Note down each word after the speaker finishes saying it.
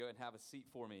have a seat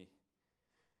for me.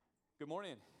 Good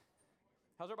morning.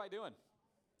 How's everybody doing?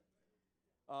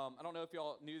 I don't know if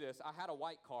y'all knew this. I had a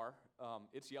white car.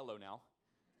 It's yellow now.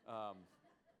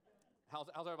 How's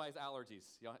everybody's allergies?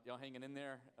 Y'all hanging in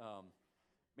there?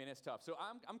 Man, it's tough. So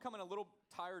I'm coming a little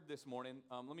tired this morning.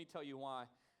 Let me tell you why.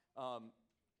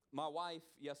 My wife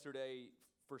yesterday,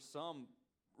 for some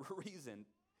reason,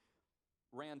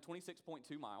 ran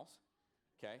 26.2 miles.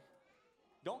 Okay.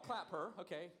 Don't clap her.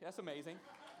 Okay, that's amazing.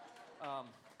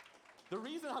 The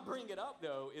reason I bring it up,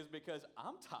 though, is because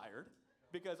I'm tired,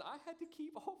 because I had to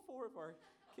keep all four of our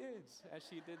kids as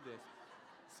she did this.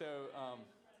 So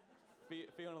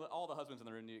all the husbands in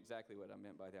the room knew exactly what I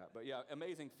meant by that. But yeah,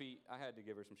 amazing feat. I had to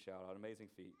give her some shout out. Amazing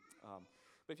feat.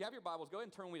 But if you have your Bibles, go ahead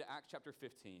and turn with me to Acts chapter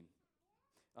 15.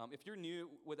 If you're new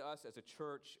with us as a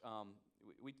church,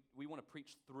 we want to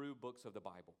preach through books of the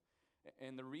Bible.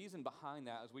 And the reason behind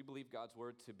that is we believe God's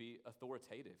word to be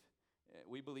authoritative.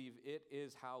 We believe it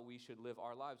is how we should live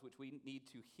our lives, which we need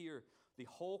to hear the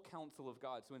whole counsel of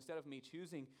God. So instead of me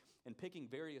choosing and picking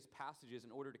various passages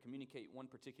in order to communicate one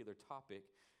particular topic,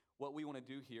 what we want to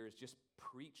do here is just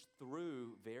preach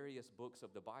through various books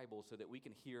of the Bible so that we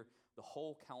can hear the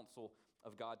whole counsel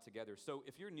of God together. So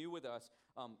if you're new with us,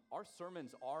 our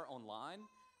sermons are online.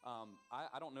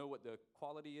 I don't know what the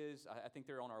quality is. I think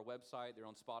they're on our website. They're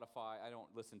on Spotify. I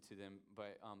don't listen to them,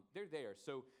 but they're there.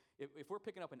 So if we're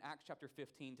picking up in Acts chapter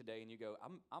 15 today and you go,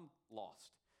 I'm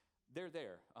lost, they're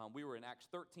there. We were in Acts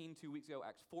 13 2 weeks ago,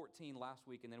 Acts 14 last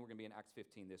week, and then we're going to be in Acts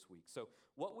 15 this week. So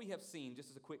what we have seen, just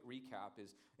as a quick recap,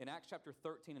 is in Acts chapter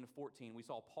 13 and 14, we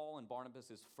saw Paul and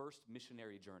Barnabas' first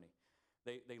missionary journey.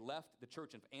 They left the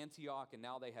church of Antioch, and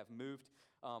now they have moved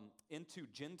into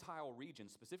Gentile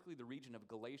regions, specifically the region of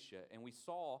Galatia. And we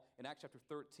saw in Acts chapter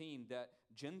 13 that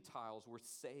Gentiles were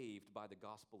saved by the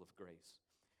gospel of grace.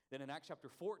 Then in Acts chapter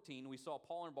 14, we saw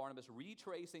Paul and Barnabas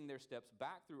retracing their steps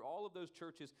back through all of those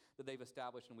churches that they've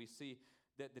established, and we see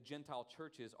that the Gentile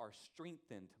churches are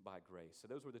strengthened by grace. So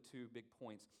those were the two big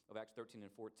points of Acts 13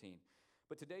 and 14.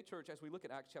 But today, church, as we look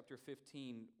at Acts chapter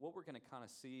 15, what we're going to kind of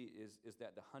see is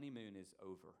that the honeymoon is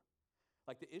over.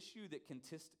 Like the issue that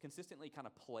consistently kind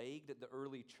of plagued the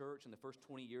early church in the first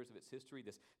 20 years of its history,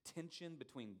 this tension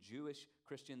between Jewish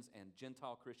Christians and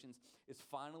Gentile Christians, is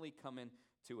finally coming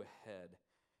to a head.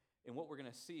 And what we're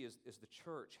going to see is the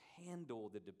church handle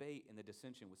the debate and the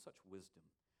dissension with such wisdom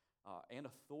and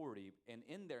authority. And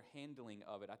in their handling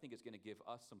of it, I think it's going to give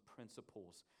us some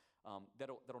principles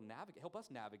that'll help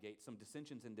us navigate some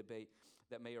dissensions and debate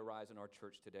that may arise in our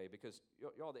church today. Because,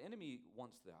 y'all, the enemy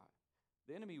wants that.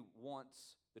 The enemy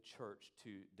wants the church to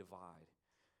divide,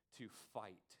 to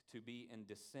fight, to be in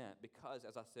dissent. Because,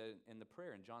 as I said in the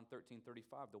prayer in John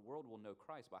 13:35, the world will know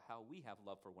Christ by how we have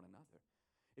love for one another.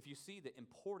 If you see the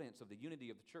importance of the unity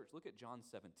of the church, look at John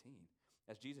 17.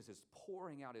 As Jesus is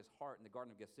pouring out his heart in the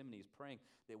Garden of Gethsemane, he's praying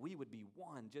that we would be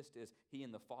one just as he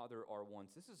and the Father are one.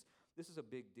 So this is a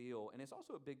big deal, and it's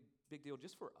also a big deal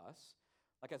just for us.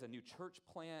 Like as a new church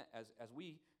plant, as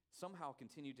we somehow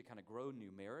continue to kind of grow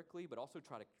numerically, but also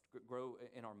try to grow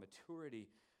in our maturity,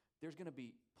 there's going to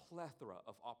be plethora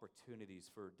of opportunities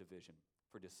for division,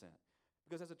 for dissent.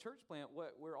 Because as a church plant,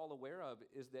 what we're all aware of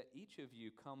is that each of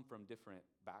you come from different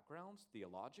backgrounds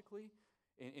theologically,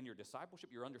 in your discipleship,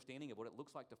 your understanding of what it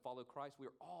looks like to follow Christ.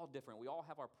 We're all different. We all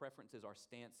have our preferences, our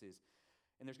stances,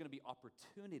 and there's going to be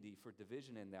opportunity for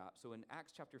division in that. So in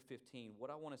Acts chapter 15,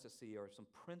 what I want us to see are some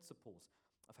principles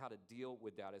of how to deal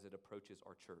with that as it approaches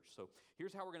our church. So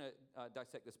here's how we're going to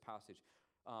dissect this passage.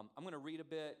 I'm going to read a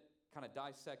bit, kind of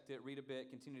dissect it, read a bit,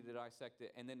 continue to dissect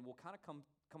it, and then we'll kind of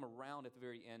come around at the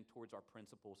very end towards our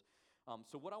principles.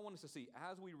 So what I want us to see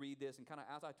as we read this and kind of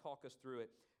as I talk us through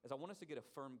it is I want us to get a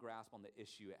firm grasp on the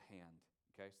issue at hand.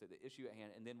 Okay, so the issue at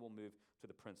hand, and then we'll move to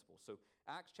the principles. So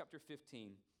Acts chapter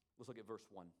 15, let's look at verse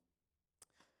 1.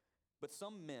 But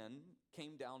some men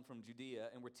came down from Judea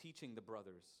and were teaching the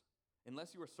brothers,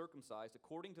 unless you are circumcised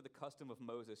according to the custom of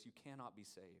Moses, you cannot be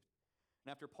saved.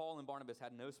 And after Paul and Barnabas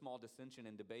had no small dissension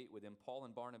and debate with him, Paul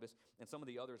and Barnabas and some of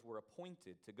the others were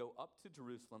appointed to go up to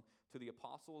Jerusalem to the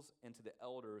apostles and to the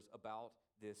elders about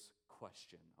this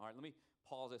question. All right, let me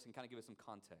pause this and kind of give us some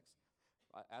context.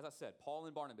 As I said, Paul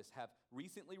and Barnabas have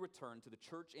recently returned to the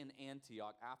church in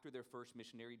Antioch after their first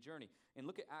missionary journey. And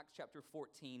look at Acts chapter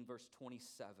 14, verse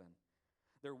 27.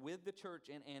 They're with the church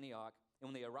in Antioch, and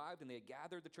when they arrived and they had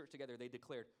gathered the church together, they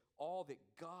declared all that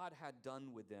God had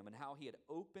done with them and how he had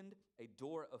opened a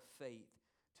door of faith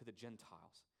to the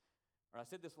Gentiles. All right, I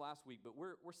said this last week, but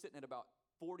we're sitting at about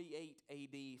 48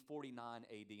 AD, 49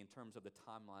 AD in terms of the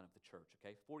timeline of the church,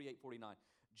 okay? 48, 49.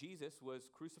 Jesus was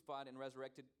crucified and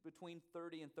resurrected between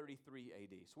 30 and 33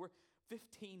 AD. So we're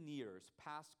 15 years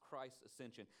past Christ's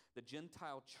ascension. The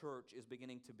Gentile church is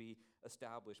beginning to be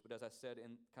established. But as I said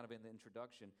in the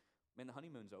introduction, man, the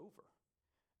honeymoon's over.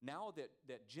 Now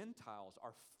that Gentiles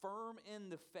are firm in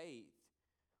the faith,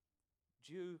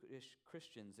 Jewish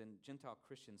Christians and Gentile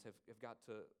Christians have got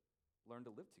to learn to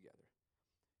live together.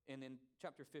 And in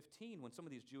chapter 15, when some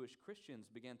of these Jewish Christians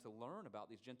began to learn about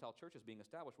these Gentile churches being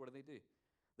established, what do?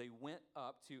 They went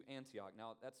up to Antioch.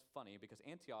 Now, that's funny because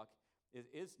Antioch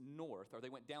is north, or they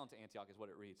went down to Antioch is what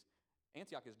it reads.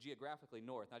 Antioch is geographically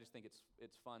north, and I just think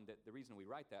it's fun that the reason we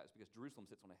write that is because Jerusalem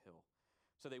sits on a hill.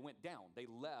 So they went down. They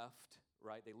left,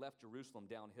 right? They left Jerusalem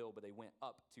downhill, but they went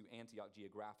up to Antioch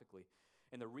geographically.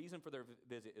 And the reason for their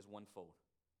visit is onefold.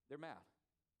 They're mad.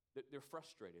 They're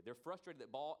frustrated. They're frustrated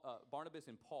that Barnabas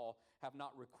and Paul have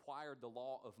not required the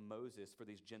law of Moses for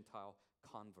these Gentile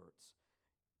converts.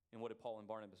 And what did Paul and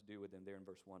Barnabas do with them there in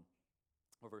verse 1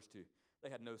 or verse 2? They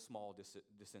had no small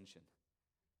dissension.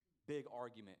 Big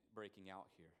argument breaking out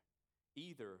here.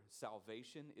 Either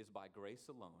salvation is by grace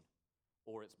alone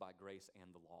or it's by grace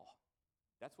and the law.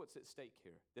 That's what's at stake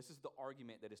here. This is the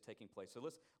argument that is taking place. So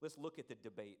let's look at the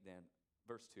debate then.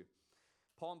 Verse 2.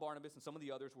 Paul and Barnabas and some of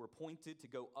the others were appointed to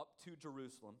go up to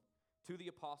Jerusalem to the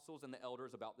apostles and the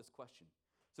elders about this question.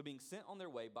 So being sent on their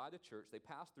way by the church, they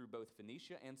passed through both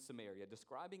Phoenicia and Samaria,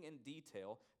 describing in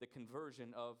detail the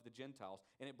conversion of the Gentiles,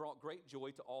 and it brought great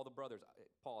joy to all the brothers.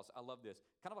 Pause, I love this.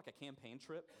 Kind of like a campaign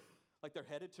trip. Like they're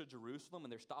headed to Jerusalem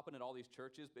and they're stopping at all these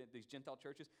churches, these Gentile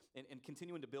churches, and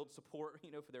continuing to build support,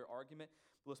 for their argument.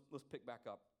 Let's pick back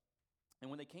up.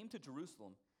 And when they came to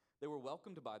Jerusalem, they were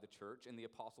welcomed by the church and the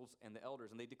apostles and the elders,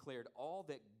 and they declared all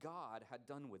that God had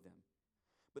done with them.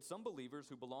 But some believers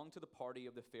who belonged to the party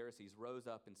of the Pharisees rose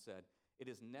up and said, "It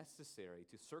is necessary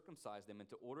to circumcise them and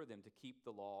to order them to keep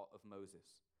the law of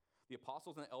Moses." The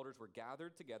apostles and the elders were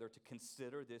gathered together to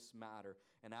consider this matter,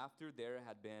 and after there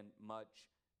had been much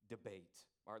debate.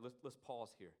 All right, let's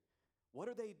pause here. What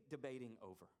are they debating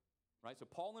over? Right, so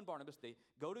Paul and Barnabas, they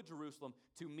go to Jerusalem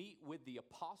to meet with the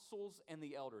apostles and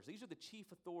the elders. These are the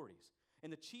chief authorities.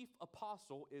 And the chief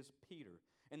apostle is Peter.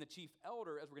 And the chief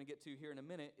elder, as we're going to get to here in a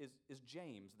minute, is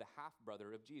James, the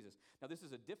half-brother of Jesus. Now, this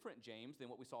is a different James than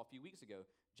what we saw a few weeks ago.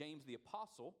 James the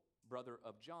apostle, brother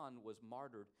of John, was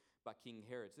martyred by King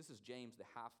Herod. This is James, the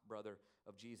half-brother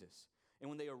of Jesus. And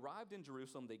when they arrived in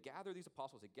Jerusalem, they gathered these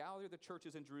apostles, they gathered the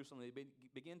churches in Jerusalem, and they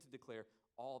began to declare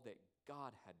all that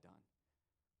God had done.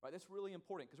 Right, that's really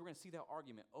important because we're going to see that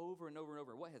argument over and over and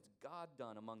over. What has God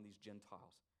done among these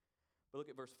Gentiles? But look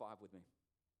at verse 5 with me.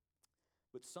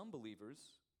 But some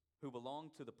believers who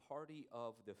belonged to the party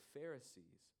of the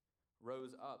Pharisees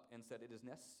rose up and said it is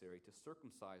necessary to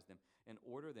circumcise them and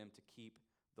order them to keep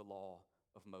the law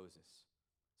of Moses.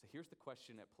 So here's the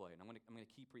question at play, and I'm going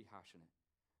to keep rehashing it.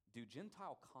 Do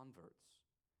Gentile converts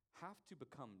have to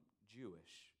become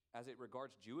Jewish as it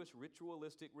regards Jewish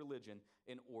ritualistic religion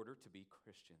in order to be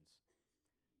Christians?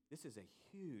 This is a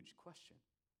huge question.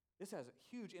 This has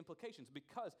huge implications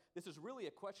because this is really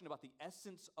a question about the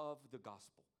essence of the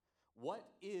gospel. What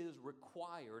is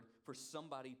required for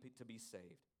somebody to be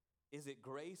saved? Is it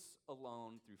grace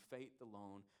alone, through faith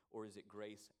alone, or is it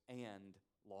grace and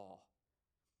law?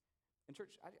 And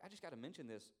church, I just got to mention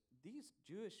this. These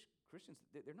Jewish Christians,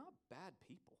 they're not bad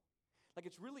people. Like,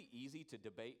 it's really easy to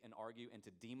debate and argue and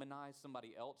to demonize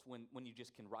somebody else when you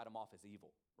just can write them off as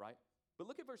evil, right? But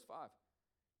look at verse 5.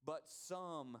 But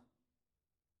some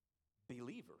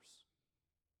believers.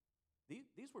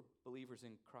 These were believers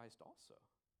in Christ also.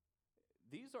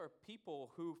 These are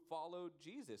people who followed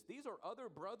Jesus. These are other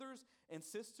brothers and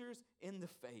sisters in the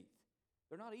faith.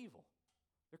 They're not evil.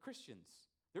 They're Christians.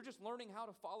 They're just learning how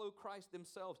to follow Christ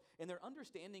themselves. And their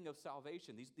understanding of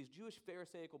salvation, these Jewish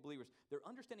Pharisaical believers, their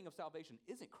understanding of salvation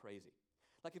isn't crazy.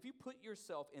 Like, if you put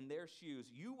yourself in their shoes,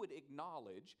 you would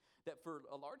acknowledge that for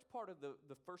a large part of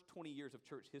the first 20 years of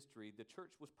church history, the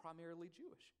church was primarily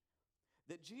Jewish.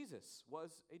 That Jesus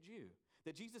was a Jew.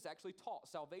 That Jesus actually taught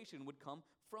salvation would come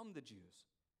from the Jews.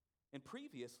 And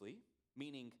previously,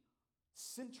 meaning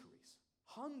centuries,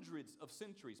 hundreds of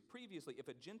centuries previously, if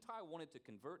a Gentile wanted to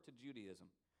convert to Judaism,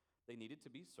 they needed to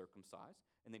be circumcised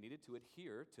and they needed to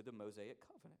adhere to the Mosaic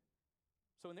covenant.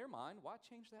 So in their mind, why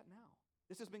change that now?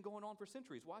 This has been going on for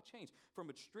centuries. Why change? From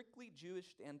a strictly Jewish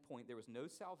standpoint, there was no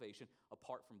salvation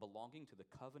apart from belonging to the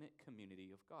covenant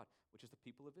community of God, which is the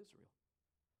people of Israel.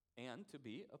 And to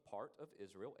be a part of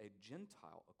Israel, a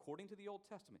Gentile, according to the Old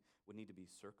Testament, would need to be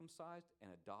circumcised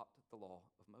and adopt the law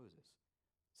of Moses.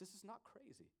 So this is not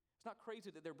crazy. It's not crazy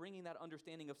that they're bringing that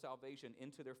understanding of salvation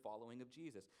into their following of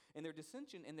Jesus. And their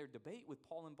dissension and their debate with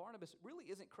Paul and Barnabas really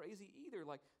isn't crazy either.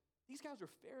 Like, these guys are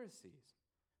Pharisees.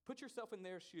 Put yourself in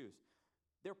their shoes.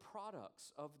 They're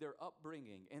products of their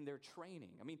upbringing and their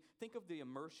training. I mean, think of the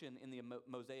immersion in the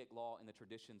Mosaic law and the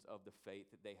traditions of the faith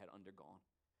that they had undergone.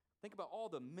 Think about all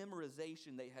the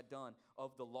memorization they had done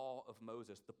of the law of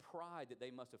Moses, the pride that they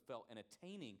must have felt in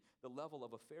attaining the level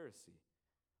of a Pharisee.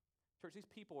 Church, these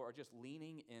people are just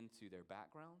leaning into their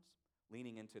backgrounds,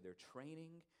 leaning into their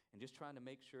training, and just trying to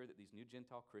make sure that these new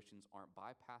Gentile Christians aren't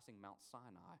bypassing Mount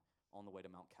Sinai on the way to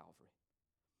Mount Calvary.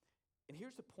 And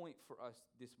here's the point for us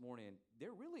this morning. They're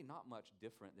really not much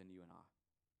different than you and I.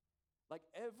 Like,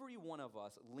 every one of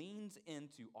us leans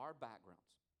into our backgrounds.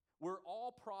 We're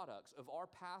all products of our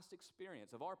past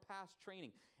experience, of our past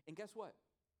training. And guess what?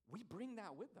 We bring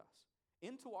that with us.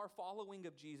 Into our following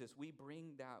of Jesus, we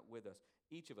bring that with us.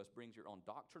 Each of us brings your own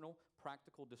doctrinal,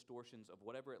 practical distortions of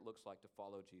whatever it looks like to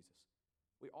follow Jesus.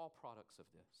 We're all products of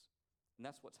this. And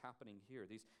that's what's happening here.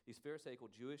 These Pharisaical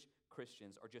Jewish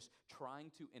Christians are just trying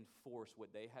to enforce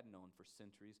what they had known for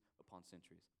centuries upon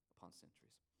centuries upon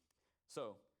centuries.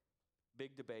 So,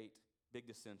 big debate, big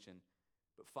dissension.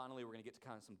 But finally, we're going to get to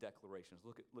kind of some declarations.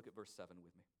 Look at verse 7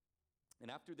 with me. And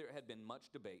after there had been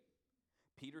much debate,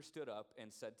 Peter stood up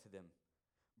and said to them,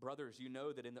 "Brothers, you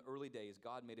know that in the early days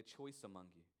God made a choice among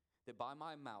you, that by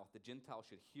my mouth the Gentiles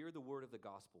should hear the word of the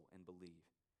gospel and believe.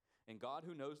 And God,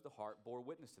 who knows the heart, bore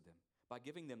witness to them by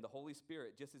giving them the Holy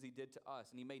Spirit, just as he did to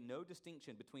us. And he made no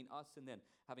distinction between us and them,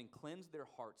 having cleansed their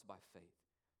hearts by faith.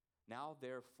 Now,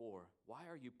 therefore, why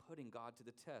are you putting God to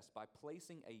the test by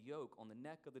placing a yoke on the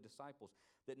neck of the disciples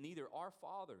that neither our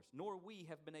fathers nor we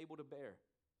have been able to bear?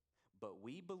 But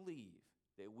we believe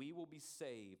that we will be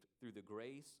saved through the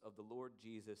grace of the Lord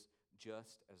Jesus,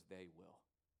 just as they will."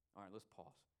 All right, let's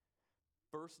pause.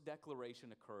 First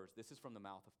declaration occurs. This is from the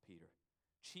mouth of Peter,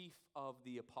 chief of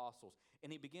the apostles.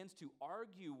 And he begins to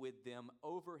argue with them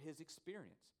over his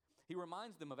experience. He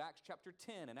reminds them of Acts chapter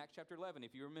 10 and Acts chapter 11,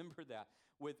 if you remember that,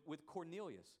 with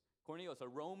Cornelius. Cornelius, a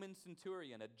Roman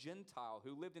centurion, a Gentile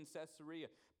who lived in Caesarea.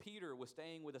 Peter was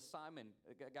staying with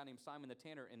a guy named Simon the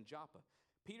Tanner in Joppa.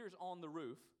 Peter's on the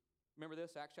roof. Remember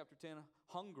this, Acts chapter 10,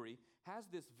 hungry, has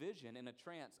this vision in a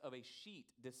trance of a sheet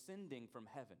descending from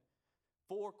heaven.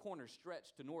 4 corners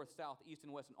stretched to north, south, east,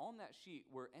 and west. And on that sheet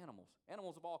were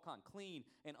animals of all kinds, clean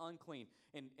and unclean.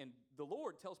 And the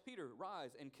Lord tells Peter,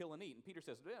 "Rise and kill and eat." And Peter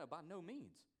says, "Yeah, by no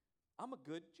means. I'm a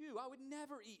good Jew. I would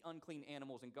never eat unclean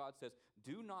animals." And God says,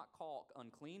 "Do not call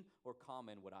unclean or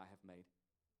common what I have made."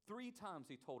 3 times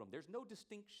he told him, there's no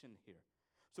distinction here.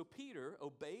 So Peter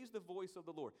obeys the voice of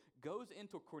the Lord, goes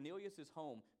into Cornelius'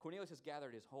 home. Cornelius has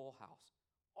gathered his whole house,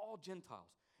 all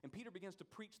Gentiles. And Peter begins to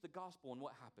preach the gospel, and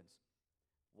what happens?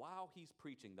 While he's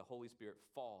preaching, the Holy Spirit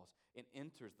falls and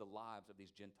enters the lives of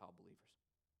these Gentile believers.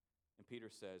 And Peter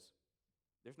says,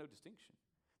 there's no distinction.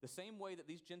 The same way that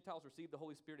these Gentiles received the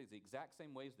Holy Spirit is the exact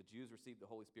same way as the Jews received the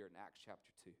Holy Spirit in Acts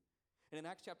chapter 2. And in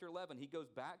Acts chapter 11, he goes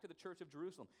back to the church of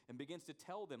Jerusalem and begins to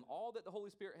tell them all that the Holy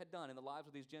Spirit had done in the lives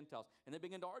of these Gentiles. And they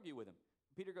begin to argue with him.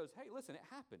 Peter goes, "Hey, listen, it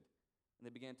happened." And they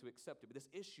began to accept it. But this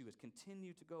issue has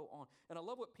continued to go on. And I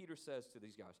love what Peter says to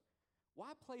these guys.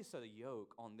 Why place a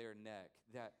yoke on their neck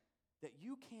that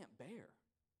you can't bear?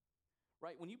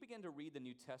 Right? When you begin to read the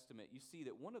New Testament, you see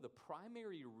that one of the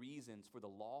primary reasons for the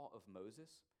law of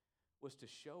Moses was to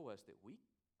show us that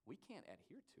we can't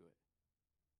adhere to it.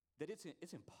 That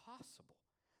it's impossible.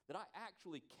 That I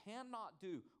actually cannot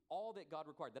do all that God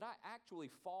required. That I actually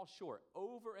fall short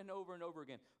over and over and over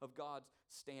again of God's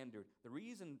standard. The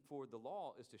reason for the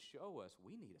law is to show us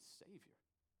we need a Savior.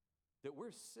 That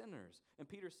we're sinners. And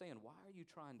Peter's saying, why are you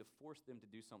trying to force them to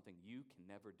do something you can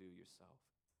never do yourself?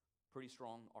 Pretty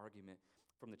strong argument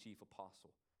from the chief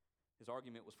apostle. His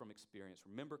argument was from experience.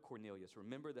 Remember Cornelius.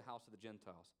 Remember the house of the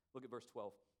Gentiles. Look at verse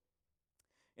 12.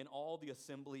 And all the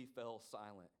assembly fell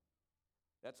silent.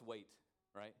 That's weight,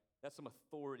 right? That's some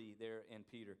authority there in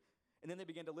Peter. And then they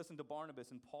began to listen to Barnabas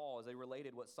and Paul as they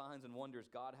related what signs and wonders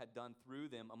God had done through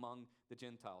them among the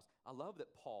Gentiles. I love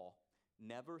that Paul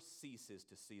never ceases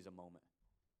to seize a moment,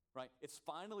 right? It's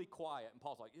finally quiet, and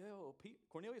Paul's like, "Yo,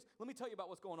 Cornelius, let me tell you about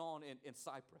what's going on in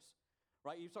Cyprus."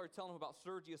 Right? You started telling him about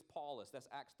Sergius Paulus, that's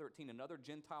Acts 13, another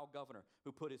Gentile governor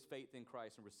who put his faith in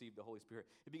Christ and received the Holy Spirit.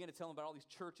 He began to tell him about all these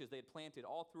churches they had planted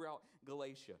all throughout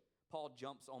Galatia. Paul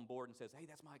jumps on board and says, "Hey,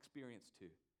 that's my experience too."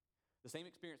 The same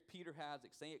experience Peter has, the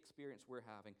same experience we're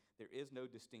having. There is no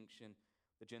distinction.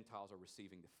 The Gentiles are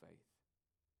receiving the faith.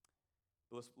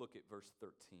 But let's look at verse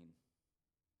 13.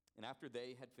 And after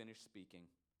they had finished speaking,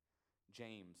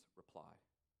 James replied,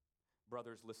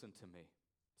 "Brothers, listen to me."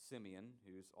 Simeon,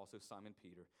 who's also Simon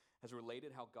Peter, has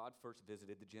related how God first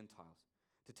visited the Gentiles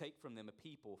to take from them a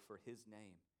people for his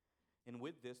name. And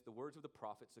with this, the words of the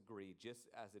prophets agree, just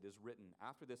as it is written,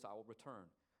 after this I will return.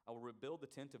 I will rebuild the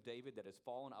tent of David that has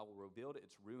fallen. I will rebuild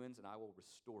its ruins, and I will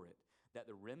restore it, that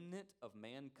the remnant of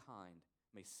mankind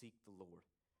may seek the Lord.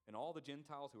 And all the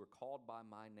Gentiles who are called by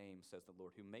my name, says the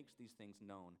Lord, who makes these things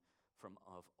known from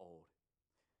of old.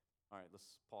 All right,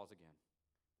 let's pause again.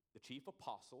 The chief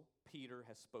apostle, Peter,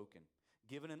 has spoken,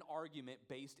 given an argument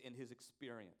based in his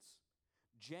experience.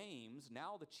 James,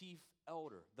 now the chief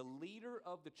elder, the leader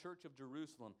of the church of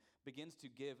Jerusalem, begins to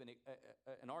give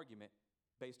an argument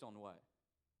based on what?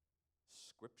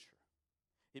 Scripture.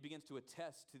 He begins to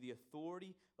attest to the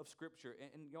authority of Scripture.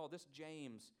 And y'all, this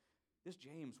James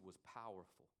was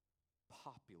powerful,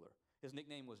 popular. His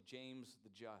nickname was James the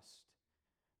Just.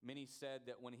 Many said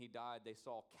that when he died, they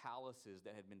saw calluses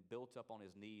that had been built up on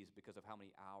his knees because of how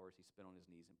many hours he spent on his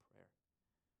knees in prayer.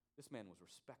 This man was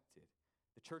respected.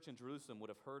 The church in Jerusalem would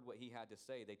have heard what he had to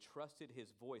say. They trusted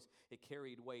his voice. It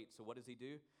carried weight. So what does he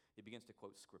do? He begins to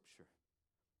quote Scripture.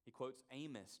 He quotes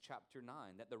Amos chapter 9,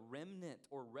 that the remnant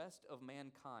or rest of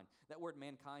mankind, that word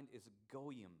mankind is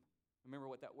goyim. Remember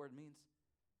what that word means?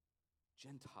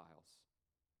 Gentiles.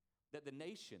 That the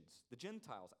nations, the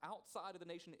Gentiles outside of the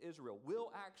nation of Israel will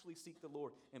actually seek the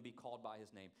Lord and be called by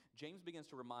his name. James begins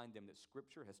to remind them that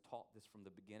Scripture has taught this from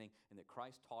the beginning and that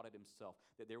Christ taught it himself,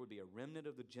 that there would be a remnant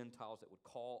of the Gentiles that would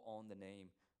call on the name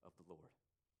of the Lord.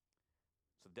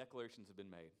 So declarations have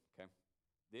been made, okay?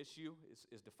 The issue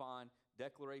is defined.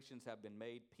 Declarations have been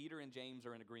made. Peter and James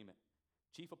are in agreement.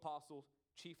 Chief apostles,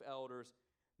 chief elders,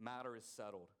 matter is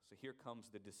settled. So here comes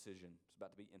the decision. It's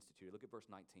about to be instituted. Look at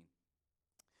verse 19.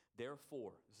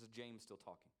 Therefore, this is James still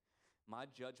talking, my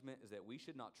judgment is that we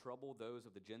should not trouble those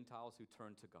of the Gentiles who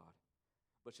turn to God,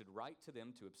 but should write to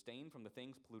them to abstain from the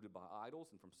things polluted by idols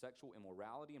and from sexual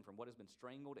immorality and from what has been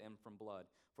strangled and from blood.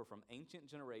 For from ancient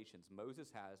generations Moses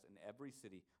has in every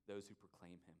city those who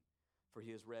proclaim him. For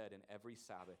he is read in every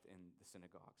Sabbath in the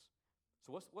synagogues.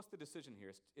 So what's the decision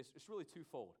here? It's really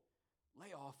twofold.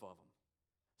 Lay off of them.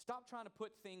 Stop trying to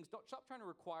stop trying to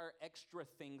require extra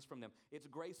things from them. It's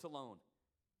grace alone.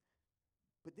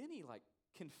 But then he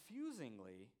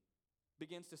confusingly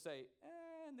begins to say,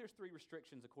 and there's 3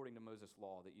 restrictions according to Moses'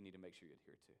 law that you need to make sure you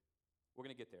adhere to. We're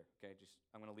going to get there, okay?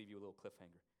 I'm going to leave you a little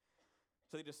cliffhanger.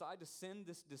 So they decide to send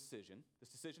this decision. This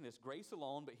decision is grace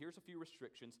alone, but here's a few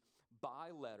restrictions,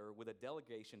 by letter with a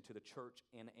delegation to the church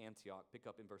in Antioch. Pick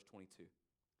up in verse 22.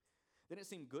 Then it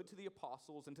seemed good to the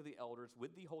apostles and to the elders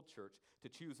with the whole church to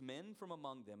choose men from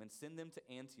among them and send them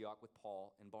to Antioch with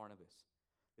Paul and Barnabas.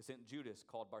 They sent Judas,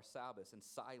 called Barsabbas, and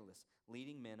Silas,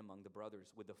 leading men among the brothers,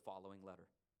 with the following letter.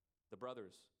 The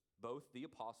brothers, both the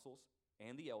apostles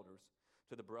and the elders,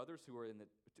 to the brothers who are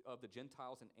of the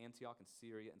Gentiles in Antioch and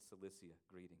Syria and Cilicia,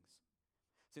 greetings.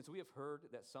 Since we have heard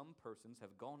that some persons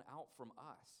have gone out from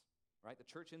us, right, the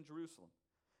church in Jerusalem,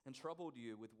 and troubled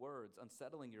you with words,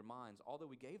 unsettling your minds, although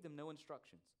we gave them no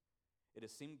instructions, it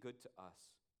has seemed good to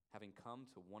us, having come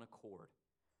to one accord,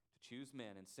 choose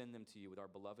men and send them to you with our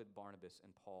beloved Barnabas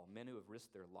and Paul, men who have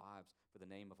risked their lives for the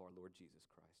name of our Lord Jesus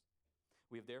Christ.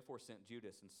 We have therefore sent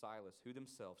Judas and Silas, who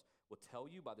themselves will tell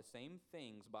you by the same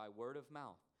things by word of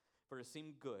mouth, for it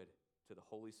seemed good to the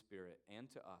Holy Spirit and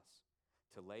to us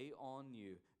to lay on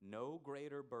you no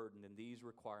greater burden than these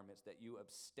requirements, that you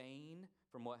abstain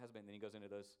from what has been. Then he goes into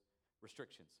those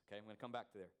restrictions, okay? I'm going to come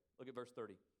back to there. Look at verse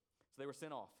 30. So they were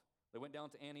sent off. They went down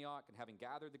to Antioch, and having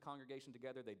gathered the congregation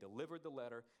together, they delivered the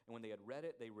letter, and when they had read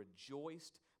it, they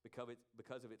rejoiced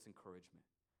because of its encouragement.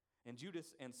 And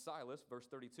Judas and Silas, verse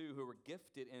 32, who were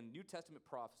gifted in New Testament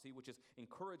prophecy, which is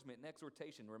encouragement and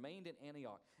exhortation, remained in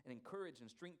Antioch and encouraged and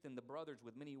strengthened the brothers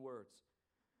with many words.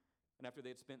 And after they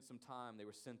had spent some time, they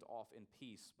were sent off in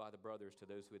peace by the brothers to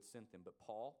those who had sent them. But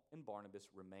Paul and Barnabas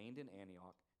remained in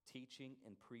Antioch, teaching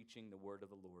and preaching the word of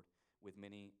the Lord with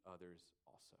many others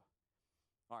also.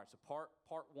 All right, so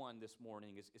part 1 this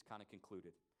morning is kind of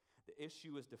concluded. The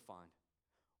issue is defined.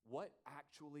 What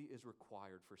actually is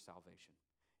required for salvation?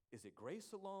 Is it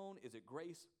grace alone? Is it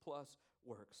grace plus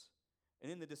works? And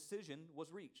then the decision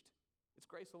was reached. It's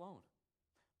grace alone.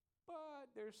 But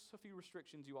there's a few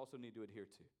restrictions you also need to adhere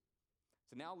to.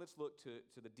 So now let's look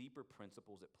to the deeper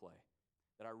principles at play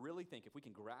that I really think if we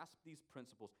can grasp these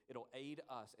principles, it'll aid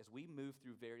us as we move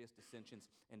through various dissensions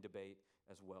and debate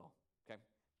as well, okay?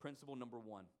 Principle number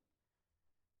 1,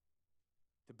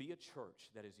 to be a church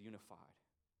that is unified,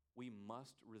 we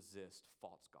must resist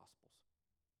false gospels.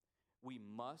 We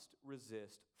must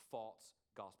resist false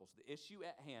gospels. The issue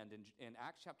at hand in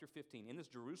Acts chapter 15, in this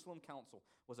Jerusalem council,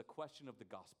 was a question of the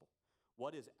gospel.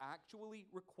 what is actually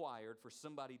required for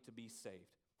somebody to be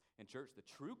saved. And church, the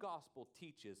true gospel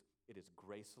teaches it is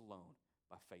grace alone,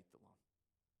 by faith alone.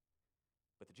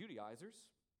 But the Judaizers,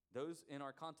 those in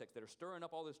our context that are stirring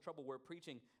up all this trouble, we're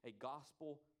preaching a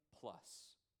gospel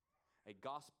plus, a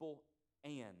gospel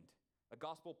and, a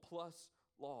gospel plus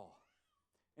law.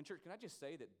 And church, can I just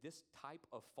say that this type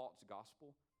of false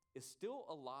gospel is still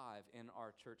alive in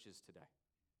our churches today?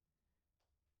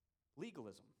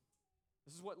 Legalism.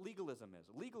 This is what legalism is.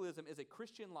 Legalism is a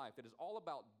Christian life that is all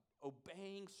about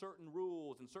obeying certain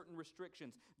rules and certain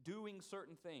restrictions, doing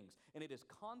certain things, and it is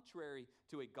contrary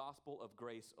to a gospel of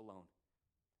grace alone.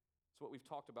 It's what we've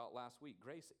talked about last week.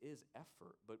 Grace is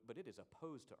effort, but it is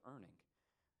opposed to earning.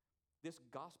 This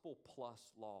gospel plus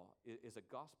law is a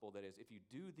gospel that is, if you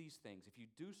do these things, if you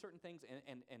do certain things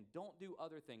and don't do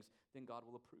other things, then God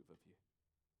will approve of you.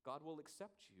 God will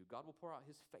accept you. God will pour out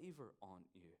his favor on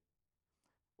you.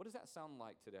 What does that sound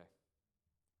like today?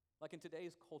 Like in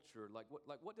today's culture,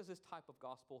 what does this type of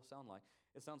gospel sound like?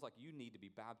 It sounds like you need to be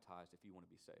baptized if you want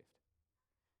to be saved.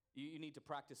 You need to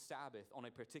practice Sabbath on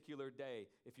a particular day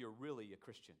if you're really a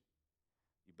Christian.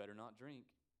 You better not drink.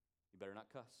 You better not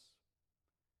cuss.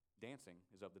 Dancing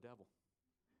is of the devil.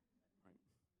 Right?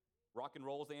 Rock and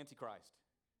roll is the Antichrist.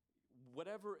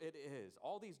 Whatever it is,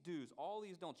 all these do's, all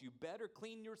these don'ts, you better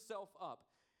clean yourself up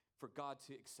for God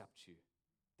to accept you.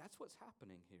 That's what's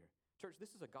happening here. Church,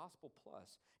 this is a gospel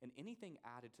plus, and anything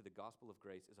added to the gospel of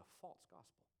grace is a false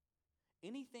gospel.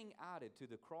 Anything added to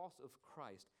the cross of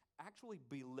Christ actually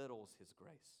belittles his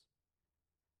grace.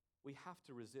 We have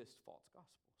to resist false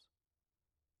gospels.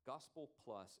 Gospel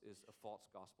plus is a false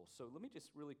gospel. So let me just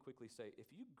really quickly say, if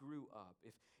you grew up,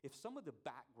 if some of the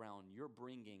background you're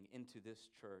bringing into this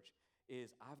church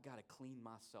is, I've got to clean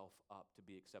myself up to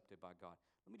be accepted by God,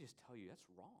 let me just tell you, that's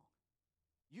wrong.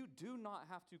 You do not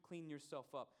have to clean yourself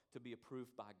up to be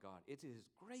approved by God. It is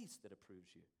grace that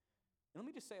approves you. And let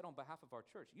me just say it on behalf of our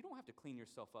church. You don't have to clean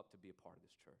yourself up to be a part of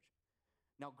this church.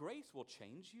 Now, grace will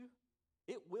change you.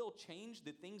 It will change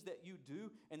the things that you do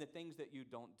and the things that you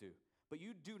don't do. But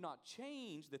you do not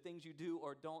change the things you do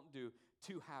or don't do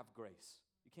to have grace.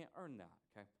 You can't earn that,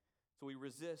 okay? So we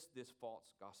resist this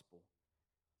false gospel.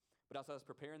 But as I was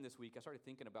preparing this week, I started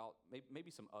thinking about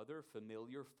maybe some other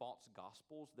familiar false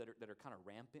gospels that are kind of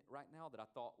rampant right now that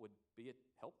I thought would be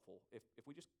helpful if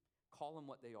we just call them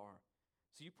what they are.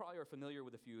 So you probably are familiar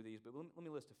with a few of these, but let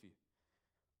me list a few.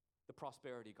 The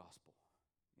prosperity gospel.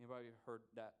 Anybody heard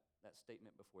that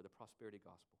statement before? The prosperity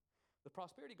gospel. The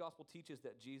prosperity gospel teaches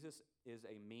that Jesus is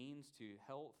a means to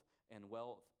health and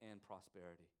wealth and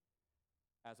prosperity,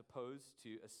 as opposed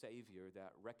to a Savior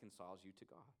that reconciles you to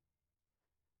God.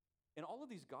 In all of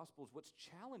these gospels, what's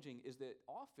challenging is that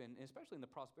often, especially in the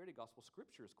prosperity gospel,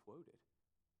 Scripture is quoted.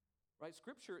 Right?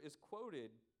 Scripture is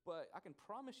quoted, but I can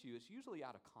promise you it's usually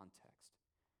out of context.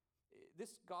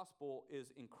 This gospel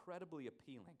is incredibly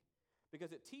appealing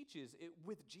because it teaches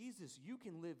with Jesus, you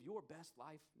can live your best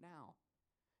life now.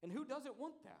 And who doesn't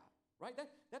want that? Right?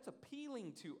 That's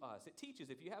appealing to us. It teaches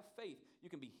if you have faith, you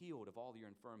can be healed of all your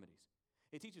infirmities.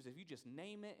 It teaches if you just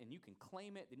name it and you can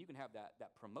claim it, then you can have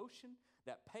that promotion,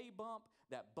 that pay bump,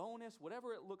 that bonus,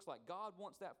 whatever it looks like. God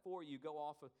wants that for you. Go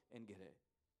off and get it.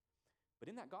 But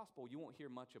in that gospel, you won't hear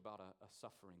much about a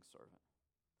suffering servant.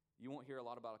 You won't hear a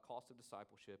lot about a cost of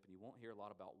discipleship, and you won't hear a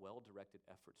lot about well-directed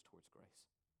efforts towards grace.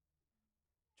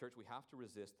 Church, we have to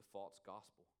resist the false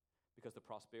gospel because the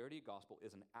prosperity gospel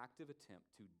is an active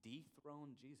attempt to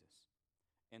dethrone Jesus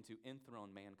and to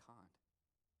enthrone mankind.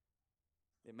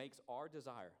 It makes our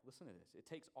desire, listen to this, it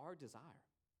takes our desire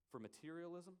for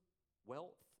materialism,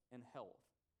 wealth, and health,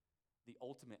 the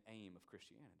ultimate aim of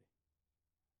Christianity.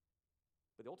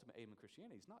 But the ultimate aim of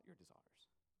Christianity is not your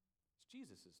desires. It's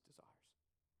Jesus' desires.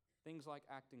 Things like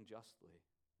acting justly,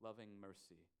 loving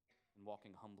mercy, and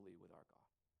walking humbly with our God.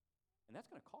 And that's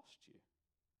going to cost you,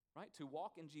 right? To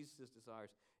walk in Jesus' desires,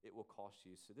 it will cost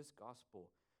you. So this gospel,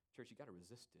 church, you got to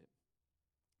resist it,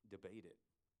 debate it,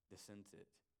 dissent it.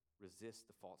 Resist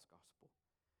the false gospel.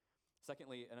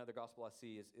 Secondly, another gospel I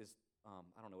see is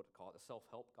I don't know what to call it, the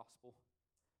self-help gospel.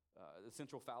 The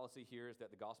central fallacy here is that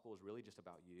the gospel is really just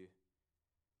about you.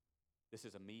 This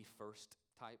is a me-first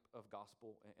type of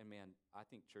gospel, and man, I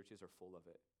think churches are full of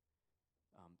it.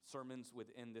 Sermons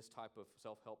within this type of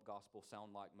self-help gospel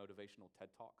sound like motivational TED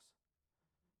Talks.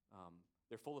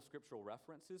 They're full of scriptural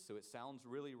references, so it sounds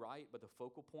really right, but the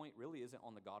focal point really isn't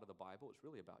on the God of the Bible. It's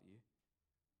really about you.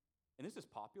 And this is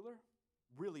popular,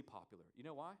 really popular. You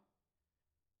know why?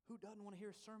 Who doesn't want to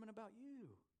hear a sermon about you?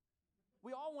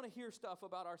 We all want to hear stuff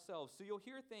about ourselves. So you'll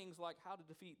hear things like how to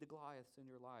defeat the Goliaths in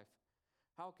your life.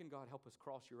 How can God help us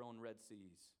cross your own Red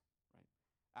Seas? Right?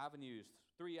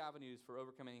 Three avenues for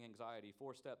overcoming anxiety,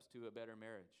 4 steps to a better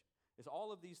marriage. It's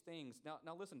all of these things.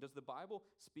 Now listen, does the Bible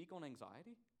speak on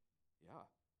anxiety? Yeah.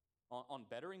 On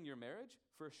bettering your marriage?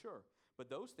 For sure. But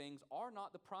those things are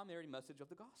not the primary message of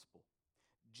the gospel.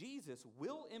 Jesus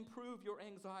will improve your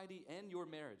anxiety and your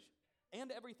marriage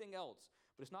and everything else,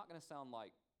 but it's not going to sound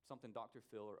like something Dr.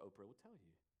 Phil or Oprah will tell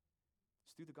you.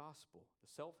 It's through the gospel.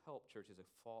 The self-help church is a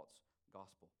false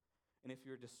gospel. And if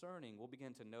you're discerning, we'll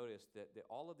begin to notice that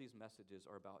all of these messages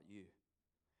are about you.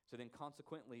 So then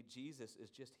consequently, Jesus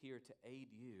is just here to aid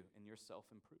you in your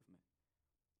self-improvement.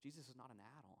 Jesus is not an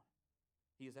add-on.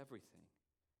 He is everything.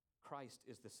 Christ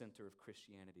is the center of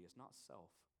Christianity. It's not self.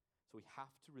 So we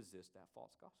have to resist that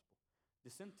false gospel.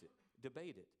 Dissent it.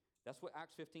 Debate it. That's what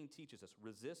Acts 15 teaches us.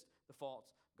 Resist the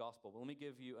false gospel. Well, let me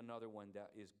give you another one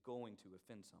that is going to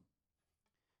offend some.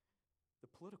 The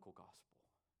political gospel.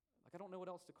 I don't know what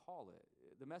else to call it.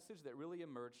 The message that really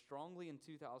emerged strongly in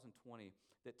 2020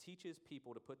 that teaches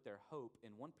people to put their hope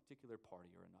in one particular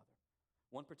party or another,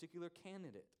 one particular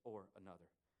candidate or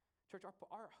another. Church,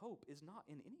 our hope is not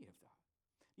in any of that.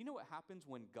 You know what happens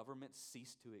when governments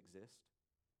cease to exist?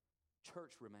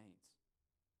 Church remains.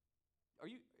 Are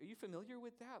you familiar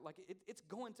with that? Like it's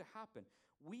going to happen.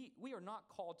 We are not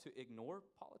called to ignore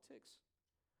politics.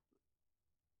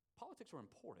 Politics are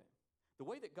important. The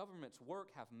way that governments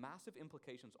work have massive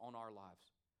implications on our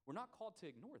lives. We're not called to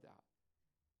ignore that,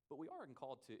 but we are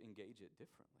called to engage it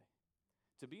differently,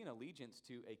 to be in allegiance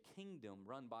to a kingdom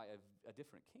run by a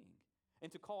different king,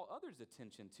 and to call others'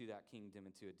 attention to that kingdom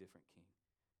and to a different king.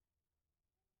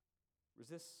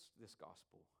 Resist this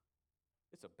gospel.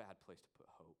 It's a bad place to put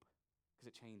hope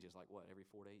because it changes every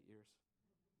 4 to 8 years?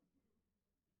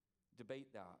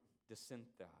 Debate that, dissent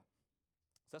that.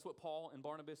 So that's what Paul and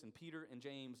Barnabas and Peter and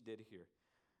James did here.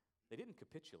 They didn't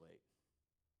capitulate.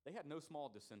 They had no small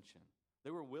dissension.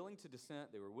 They were willing to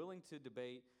dissent. They were willing to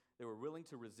debate. They were willing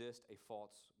to resist a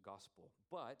false gospel.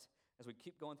 But as we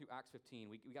keep going through Acts 15,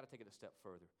 we got to take it a step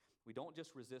further. We don't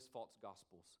just resist false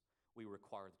gospels. We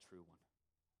require the true one.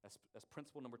 That's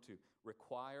principle number 2.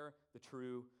 Require the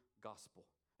true gospel.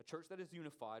 A church that is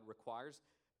unified requires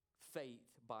faith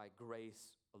by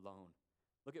grace alone.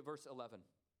 Look at verse 11.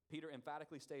 Peter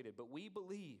emphatically stated, "But we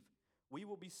believe we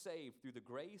will be saved through the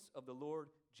grace of the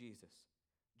Lord Jesus."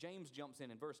 James jumps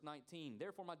in verse 19.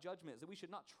 "Therefore my judgment is that we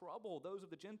should not trouble those of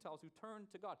the Gentiles who turn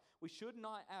to God." We should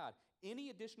not add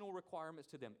any additional requirements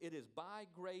to them. It is by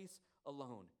grace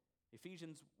alone.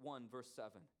 Ephesians 1 verse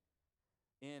 7.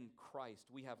 "In Christ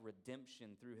we have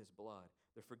redemption through his blood,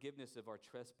 the forgiveness of our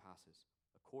trespasses,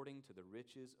 according to the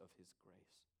riches of his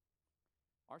grace."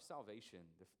 Our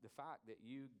salvation, the fact that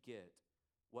you get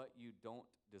what you don't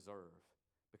deserve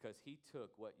because he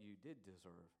took what you did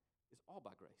deserve, is all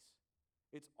by grace.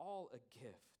 It's all a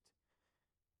gift.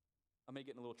 I may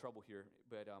get in a little trouble here,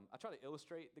 but I try to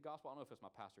illustrate the gospel. I don't know if it's my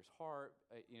pastor's heart,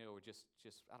 or just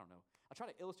I don't know. I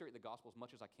try to illustrate the gospel as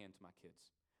much as I can to my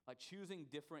kids, like choosing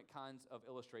different kinds of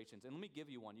illustrations. And let me give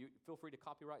you one. You feel free to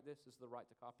copyright this. This is the right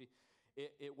to copy.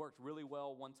 It worked really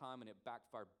well one time, and it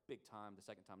backfired big time the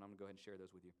second time. And I'm going to go ahead and share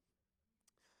those with you.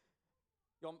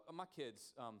 My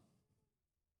kids are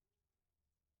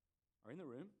in the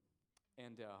room,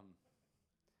 and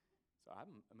so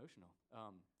I'm emotional.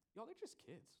 They're just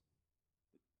kids.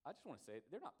 I just want to say,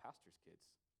 they're not pastors'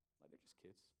 kids. They're just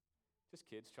kids. Just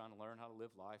kids trying to learn how to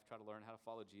live life, try to learn how to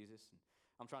follow Jesus. And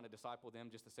I'm trying to disciple them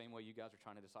just the same way you guys are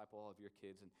trying to disciple all of your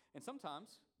kids. And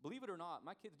sometimes, believe it or not,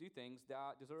 my kids do things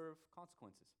that deserve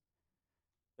consequences.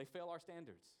 They fail our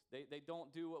standards. They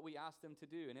don't do what we ask them to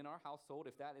do. And in our household,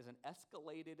 if that is an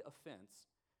escalated offense,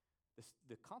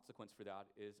 the consequence for that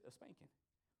is a spanking.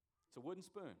 It's a wooden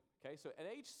spoon, okay? So at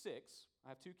age 6, I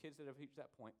have 2 kids that have reached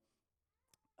that point.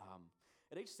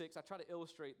 At age 6, I try to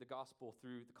illustrate the gospel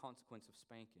through the consequence of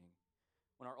spanking.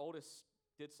 When our oldest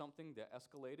did something that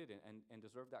escalated and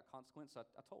deserved that consequence, I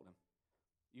told him,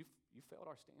 you failed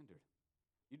our standard.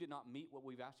 You did not meet what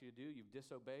we've asked you to do. You've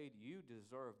disobeyed. You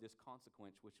deserve this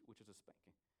consequence, which is a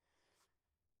spanking.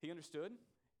 He understood,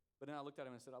 but then I looked at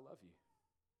him and said, "I love you.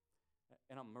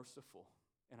 And I'm merciful,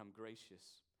 and I'm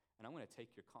gracious, and I'm going to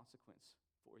take your consequence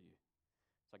for you."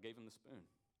 So I gave him the spoon.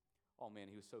 Oh, man,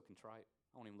 he was so contrite.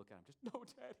 I won't even look at him. Just, "No,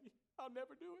 Daddy, I'll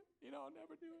never do it. I'll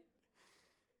never do it."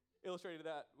 Illustrated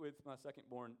that with my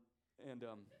second-born, and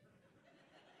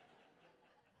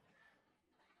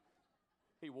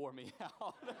he wore me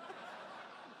out.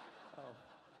 Oh.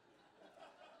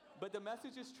 But the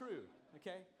message is true,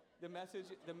 okay? The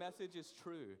message is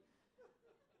true.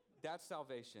 That's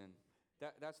salvation.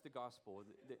 That's the gospel.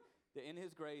 In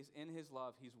his grace, in his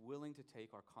love, he's willing to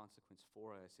take our consequence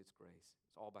for us. It's grace.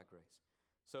 It's all by grace.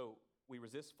 So We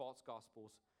resist false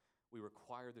gospels. We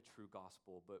require the true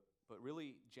gospel. But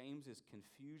really, James's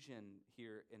confusion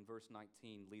here in verse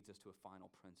 19 leads us to a final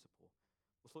principle.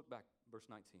 Let's look back, verse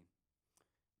 19.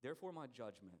 Therefore, my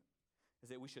judgment is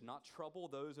that we should not trouble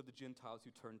those of the Gentiles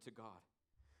who turn to God,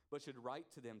 but should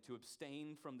write to them to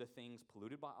abstain from the things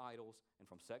polluted by idols, and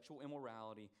from sexual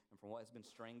immorality, and from what has been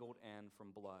strangled, and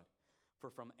from blood. For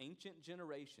from ancient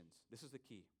generations, this is the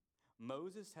key,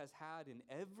 Moses has had in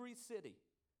every city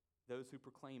those who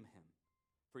proclaim him,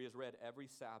 for he has read every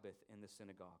Sabbath in the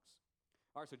synagogues.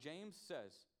 All right, so James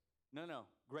says, no,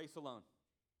 grace alone.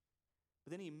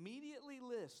 But then he immediately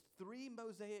lists 3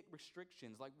 Mosaic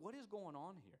restrictions. Like, what is going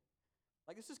on here?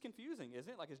 Like, this is confusing,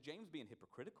 isn't it? Like, is James being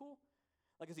hypocritical?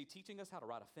 Like, is he teaching us how to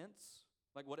ride a fence?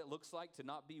 Like, what it looks like to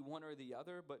not be one or the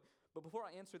other? But before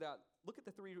I answer that, look at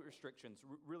the 3 restrictions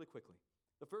really quickly.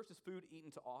 The first is food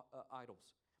eaten to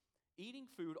idols. Eating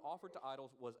food offered to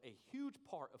idols was a huge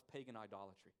part of pagan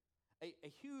idolatry, a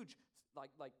huge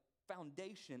like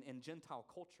foundation in Gentile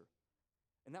culture.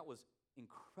 And that was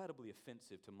incredibly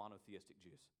offensive to monotheistic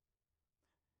Jews.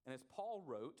 And as Paul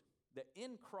wrote, that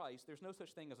in Christ, there's no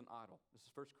such thing as an idol. This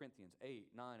is 1 Corinthians 8,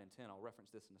 9, and 10. I'll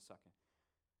reference this in a second.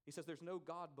 He says there's no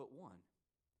God but one.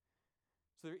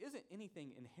 So there isn't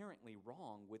anything inherently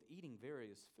wrong with eating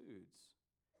various foods.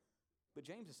 But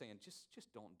James is saying, just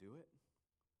don't do it.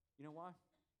 You know why?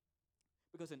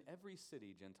 Because in every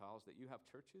city, Gentiles, that you have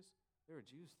churches, there are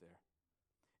Jews there.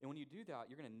 And when you do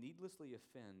that, you're going to needlessly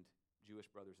offend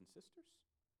Jewish brothers and sisters,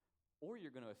 or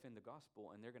you're going to offend the gospel,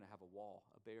 and they're going to have a wall,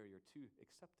 a barrier to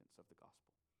acceptance of the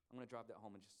gospel. I'm going to drive that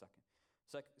home in just a second.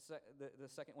 The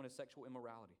second one is sexual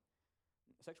immorality.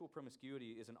 Sexual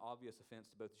promiscuity is an obvious offense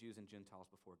to both Jews and Gentiles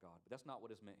before God, but that's not what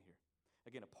is meant here.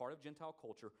 Again, a part of Gentile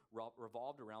culture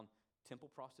revolved around temple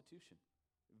prostitution,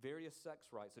 various sex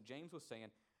rites. So James was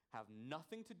saying, have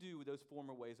nothing to do with those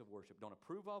former ways of worship. Don't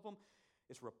approve of them.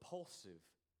 It's repulsive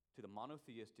to the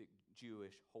monotheistic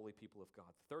Jewish holy people of God.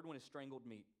 The third one is strangled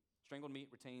meat. Strangled meat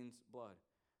retains blood.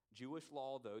 Jewish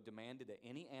law, though, demanded that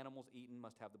any animals eaten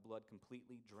must have the blood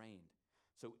completely drained.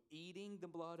 So eating the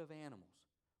blood of animals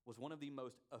was one of the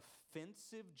most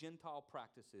offensive Gentile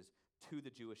practices to the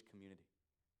Jewish community.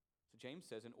 So James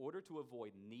says, in order to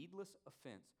avoid needless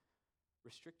offense,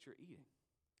 restrict your eating.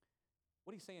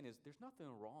 What he's saying is, there's nothing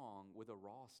wrong with a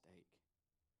raw steak.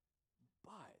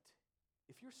 But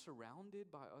if you're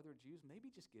surrounded by other Jews, maybe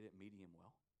just get it medium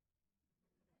well,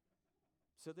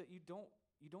 so that you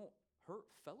don't hurt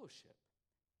fellowship.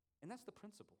 And that's the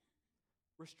principle.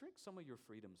 Restrict some of your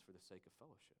freedoms for the sake of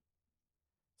fellowship.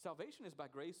 Salvation is by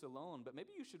grace alone, but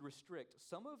maybe you should restrict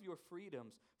some of your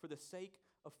freedoms for the sake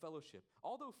of fellowship.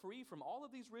 Although free from all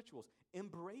of these rituals,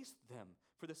 embrace them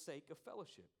for the sake of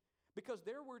fellowship. Because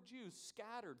there were Jews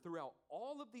scattered throughout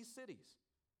all of these cities.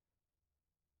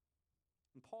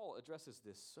 And Paul addresses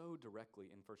this so directly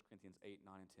in 1 Corinthians 8,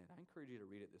 9, and 10. I encourage you to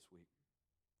read it this week.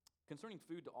 Concerning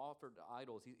food to offer to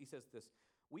idols, he says this,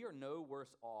 we are no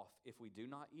worse off if we do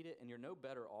not eat it, and you're no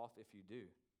better off if you do.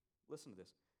 Listen to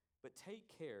this. But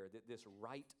take care that this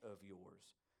right of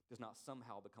yours does not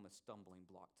somehow become a stumbling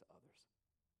block to others.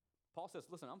 Paul says,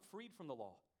 listen, I'm freed from the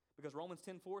law, because Romans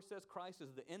 10:4 says Christ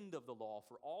is the end of the law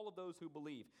for all of those who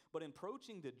believe. But in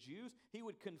approaching the Jews, he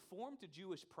would conform to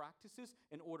Jewish practices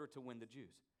in order to win the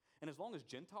Jews. And as long as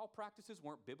Gentile practices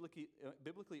weren't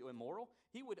biblically immoral,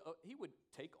 he would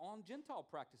take on Gentile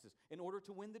practices in order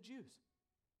to win the Jews.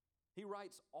 He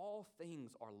writes, all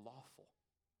things are lawful.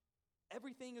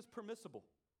 Everything is permissible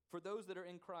for those that are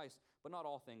in Christ, but not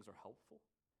all things are helpful.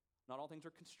 Not all things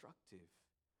are constructive.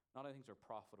 Not all things are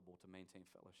profitable to maintain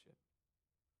fellowship.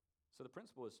 So the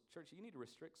principle is, church, you need to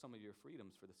restrict some of your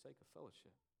freedoms for the sake of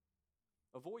fellowship.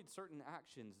 Avoid certain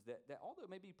actions that although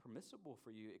it may be permissible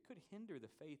for you, it could hinder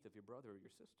the faith of your brother or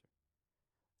your sister.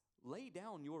 Lay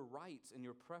down your rights and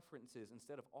your preferences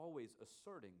instead of always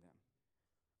asserting them.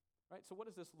 Right? So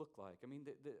what does this look like? I mean,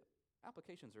 the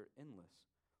applications are endless.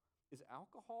 Is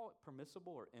alcohol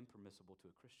permissible or impermissible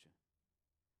to a Christian?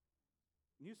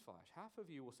 Newsflash, half of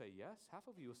you will say yes,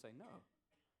 half of you will say no.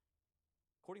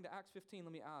 According to Acts 15,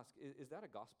 let me ask, is that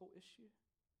a gospel issue?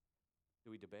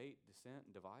 Do we debate, dissent,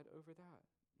 and divide over that?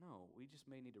 No, we just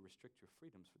may need to restrict your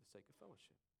freedoms for the sake of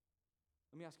fellowship.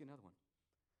 Let me ask you another one.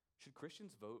 Should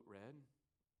Christians vote red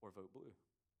or vote blue?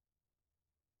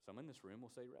 Some in this room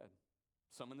will say red.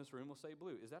 Some in this room will say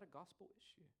blue. Is that a gospel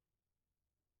issue?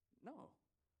 No.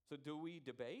 So do we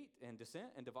debate and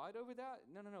dissent and divide over that?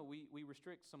 No. We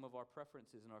restrict some of our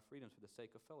preferences and our freedoms for the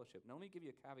sake of fellowship. Now let me give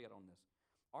you a caveat on this.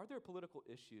 Are there political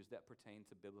issues that pertain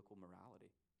to biblical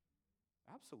morality?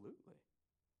 Absolutely.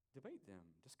 Debate them.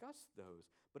 Discuss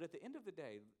those. But at the end of the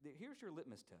day, here's your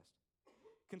litmus test.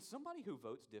 Can somebody who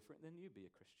votes different than you be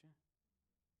a Christian?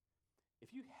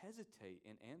 If you hesitate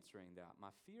in answering that,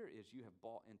 my fear is you have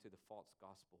bought into the false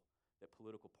gospel that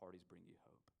political parties bring you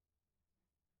hope.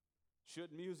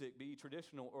 Should music be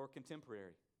traditional or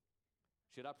contemporary?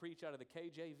 Should I preach out of the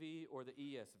KJV or the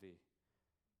ESV?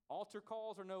 Altar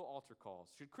calls or no altar calls?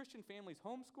 Should Christian families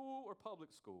homeschool or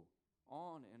public school?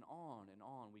 On and on and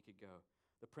on we could go.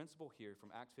 The principle here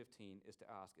from Acts 15 is to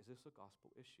ask, is this a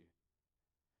gospel issue?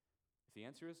 If the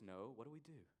answer is no, what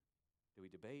do? Do we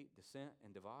debate, dissent,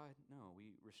 and divide? No,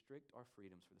 we restrict our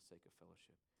freedoms for the sake of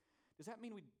fellowship. Does that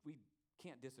mean we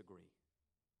can't disagree?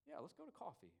 Yeah, let's go to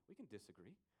coffee. We can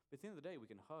disagree. But at the end of the day, we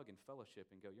can hug and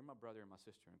fellowship and go, you're my brother and my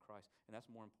sister in Christ, and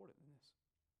that's more important than this.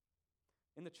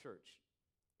 In the church,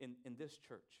 in this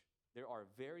church, there are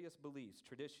various beliefs,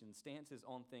 traditions, stances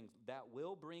on things that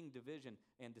will bring division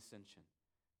and dissension.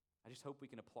 I just hope we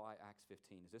can apply Acts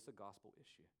 15. Is this a gospel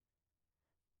issue?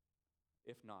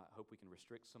 If not, I hope we can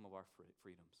restrict some of our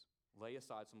freedoms, lay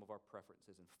aside some of our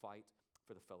preferences, and fight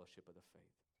for the fellowship of the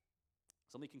faith.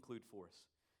 So let me conclude for us.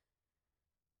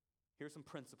 Here's some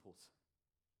principles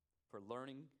for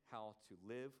learning how to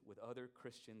live with other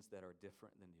Christians that are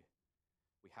different than you.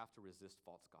 We have to resist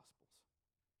false gospels.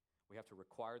 We have to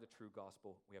require the true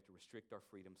gospel. We have to restrict our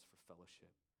freedoms for fellowship.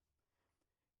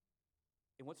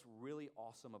 And what's really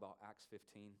awesome about Acts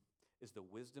 15 is the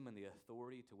wisdom and the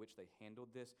authority to which they handled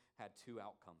this had two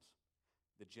outcomes.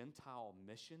 The Gentile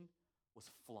mission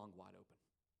was flung wide open.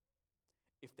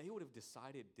 If they would have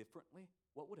decided differently,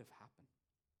 what would have happened?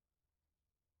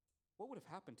 What would have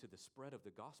happened to the spread of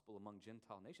the gospel among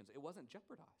Gentile nations? It wasn't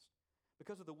jeopardized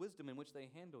because of the wisdom in which they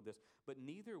handled this, but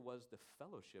neither was the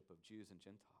fellowship of Jews and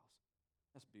Gentiles.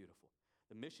 That's beautiful.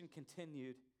 The mission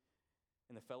continued,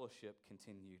 and the fellowship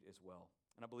continued as well.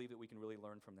 And I believe that we can really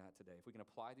learn from that today. If we can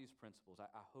apply these principles, I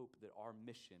hope that our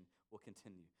mission will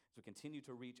continue. As we continue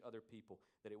to reach other people,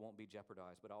 that it won't be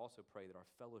jeopardized. But I also pray that our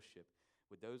fellowship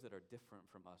with those that are different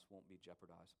from us won't be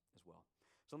jeopardized as well.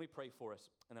 So let me pray for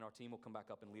us, and then our team will come back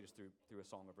up and lead us through a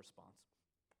song of response.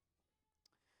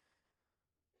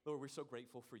 Lord, we're so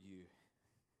grateful for you.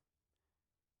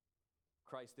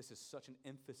 Christ, this is such an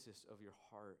emphasis of your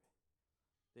heart,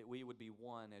 that we would be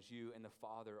one as you and the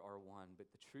Father are one.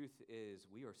 But the truth is,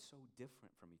 we are so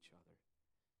different from each other.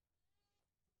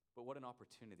 But what an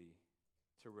opportunity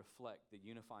to reflect the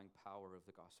unifying power of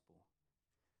the gospel.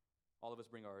 All of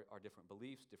us bring our different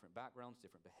beliefs, different backgrounds,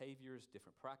 different behaviors,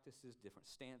 different practices,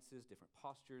 different stances, different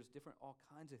postures, different all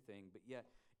kinds of things. But yet,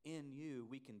 in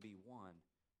you, we can be one.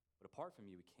 But apart from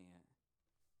you, we can't.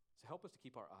 So help us to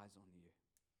keep our eyes on you.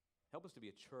 Help us to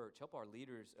be a church. Help our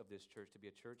leaders of this church to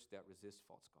be a church that resists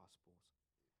false gospels.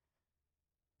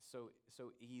 So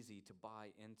easy to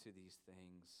buy into these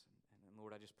things. And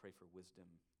Lord, I just pray for wisdom,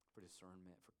 for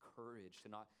discernment, for courage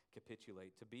to not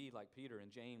capitulate, to be like Peter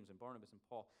and James and Barnabas and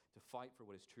Paul, to fight for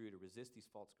what is true, to resist these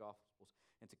false gospels,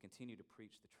 and to continue to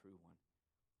preach the true one.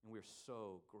 And we're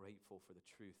so grateful for the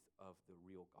truth of the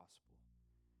real gospel.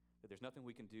 That there's nothing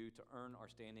we can do to earn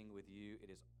our standing with you. It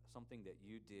is something that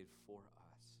you did for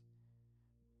us.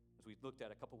 As we looked at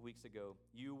a couple weeks ago,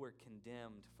 you were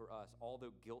condemned for us,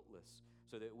 although guiltless,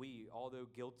 so that we, although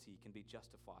guilty, can be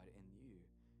justified in you.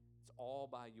 It's all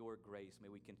by your grace.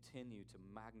 May we continue to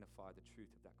magnify the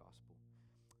truth of that gospel.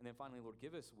 And then finally, Lord,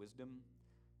 give us wisdom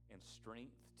and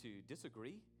strength to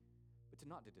disagree, but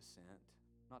not to dissent,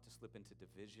 not to slip into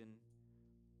division,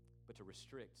 but to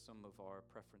restrict some of our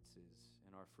preferences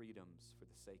and our freedoms for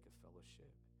the sake of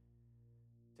fellowship.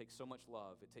 It takes so much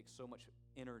love. It takes so much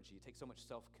energy. It takes so much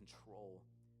self-control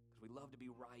because we love to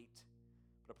be right.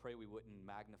 But I pray we wouldn't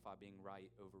magnify being right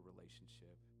over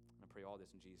relationship. And I pray all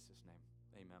this in Jesus' name.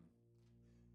 Amen.